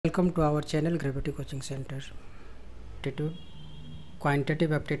Welcome to our channel Gravity Coaching Center. Aptitude,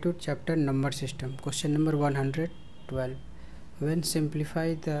 Quantitative Aptitude chapter number system. Question number 112. When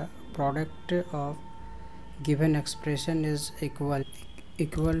simplify the product of given expression is equal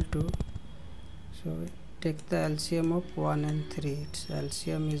to, so take the LCM of 1 and 3. Its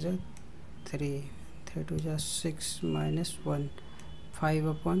LCM is a 3. 3 to just 6 minus 1. 5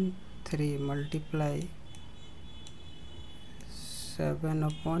 upon 3 multiply 7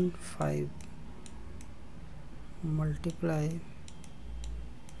 upon 5 multiply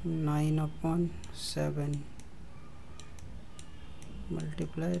 9 upon 7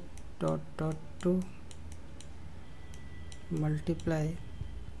 multiply dot 2 multiply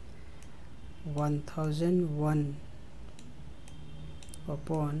 1001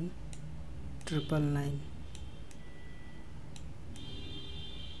 upon 999.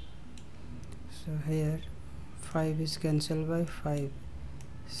 So here 5 is cancelled by 5,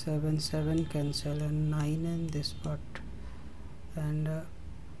 7 cancel, and 9 and this part and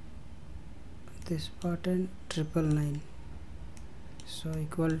this part and 999. So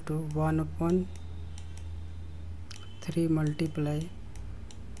equal to 1 upon 3 multiply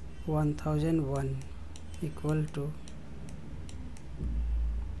 1001 equal to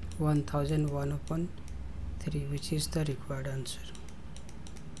 1001 upon 3, which is the required answer.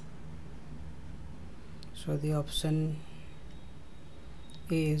 So the option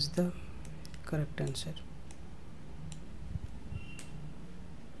A is the correct answer.